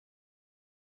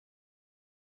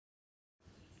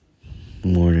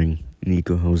Morning. An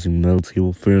Ecohouzing metal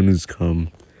table fan has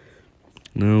come.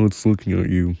 Now it's looking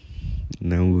at you.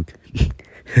 Now look.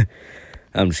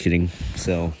 I'm just kidding.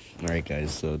 So, alright guys,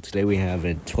 so today we have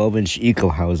a 12-inch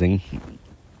Ecohouzing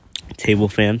table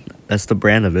fan. That's the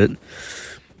brand of it.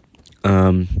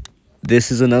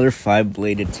 This is another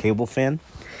 5-bladed table fan.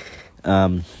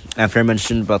 After I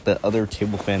mentioned about the other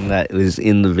table fan that was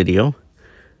in the video,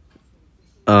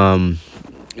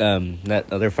 that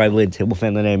other 5-bladed table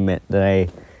fan that I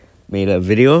made a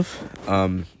video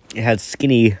of, it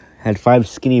had 5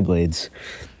 skinny blades.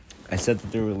 I said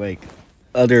that there were like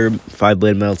other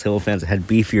 5-bladed metal table fans that had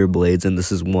beefier blades, and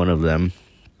this is one of them.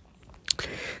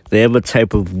 They have a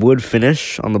type of wood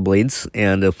finish on the blades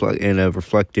and a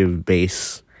reflective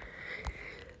base.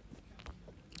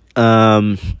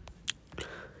 So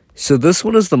this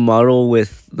one is the model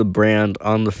with the brand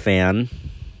on the fan.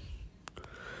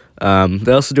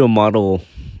 They also do a model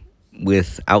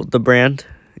without the brand.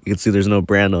 You can see there's no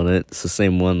brand on it. It's the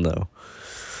same one though.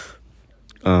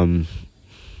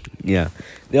 Yeah.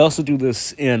 They also do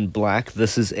this in black.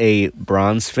 This is a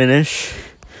bronze finish.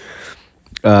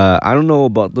 I don't know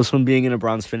about this one being in a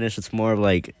bronze finish. It's more of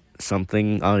like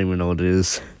something. I don't even know what it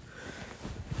is.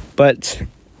 But,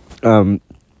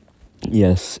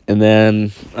 yes. And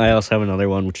then I also have another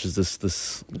one, which is this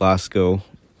Lasco,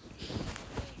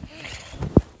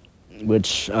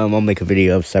 which I'll make a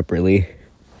video of separately.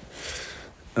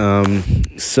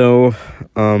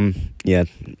 Yeah,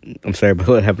 I'm sorry about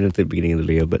what happened at the beginning of the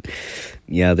video, but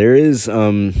yeah, that's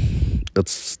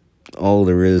all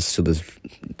there is to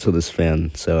this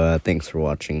fan. So thanks for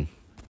watching.